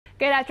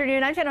Good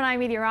afternoon. I'm Channel 9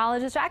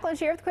 meteorologist Jaclyn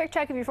Shearer with a quick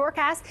check of your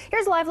forecast.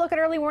 Here's a live look at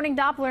early morning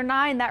Doppler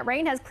 9. That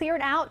rain has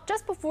cleared out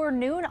just before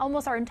noon.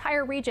 Almost our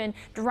entire region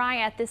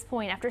dry at this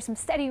point after some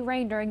steady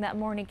rain during that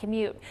morning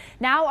commute.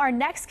 Now our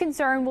next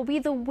concern will be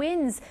the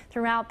winds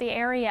throughout the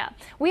area.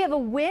 We have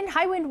a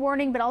high wind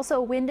warning, but also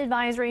a wind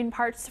advisory in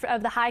parts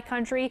of the high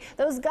country.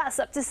 Those gusts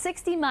up to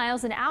 60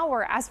 miles an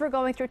hour as we're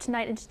going through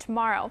tonight into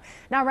tomorrow.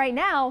 Now right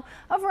now,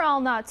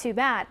 overall not too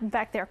bad. In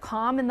fact, they're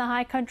calm in the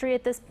high country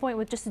at this point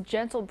with just a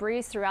gentle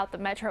breeze throughout the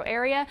metro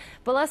area.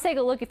 But let's take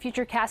a look at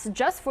futurecasts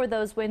just for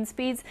those wind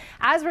speeds.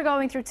 As we're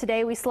going through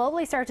today, we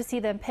slowly start to see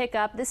them pick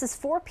up. This is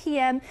 4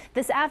 p.m.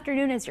 this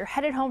afternoon as you're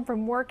headed home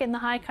from work in the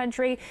high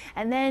country,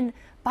 and then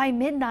by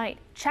midnight,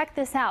 check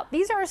this out.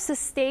 These are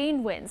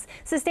sustained winds.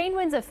 Sustained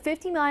winds of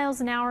 50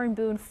 miles an hour in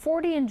Boone,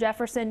 40 in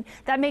Jefferson.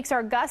 That makes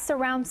our gusts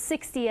around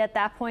 60 at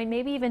that point,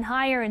 maybe even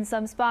higher in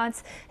some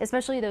spots,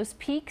 especially those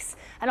peaks,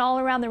 and all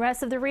around the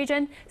rest of the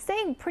region,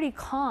 staying pretty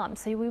calm,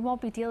 so we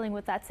won't be dealing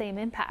with that same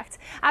impact.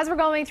 As we're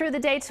going through the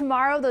day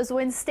tomorrow, those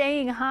winds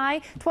staying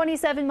high,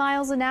 27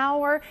 miles an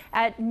hour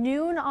at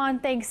noon on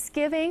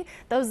Thanksgiving.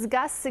 Those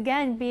gusts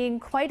again being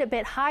quite a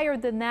bit higher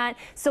than that,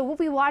 so we'll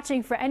be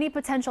watching for any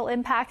potential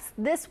impacts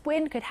this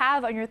wind could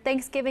have on your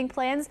Thanksgiving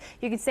plans.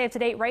 You can stay up to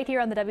date right here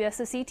on the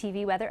WSOC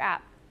TV weather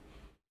app.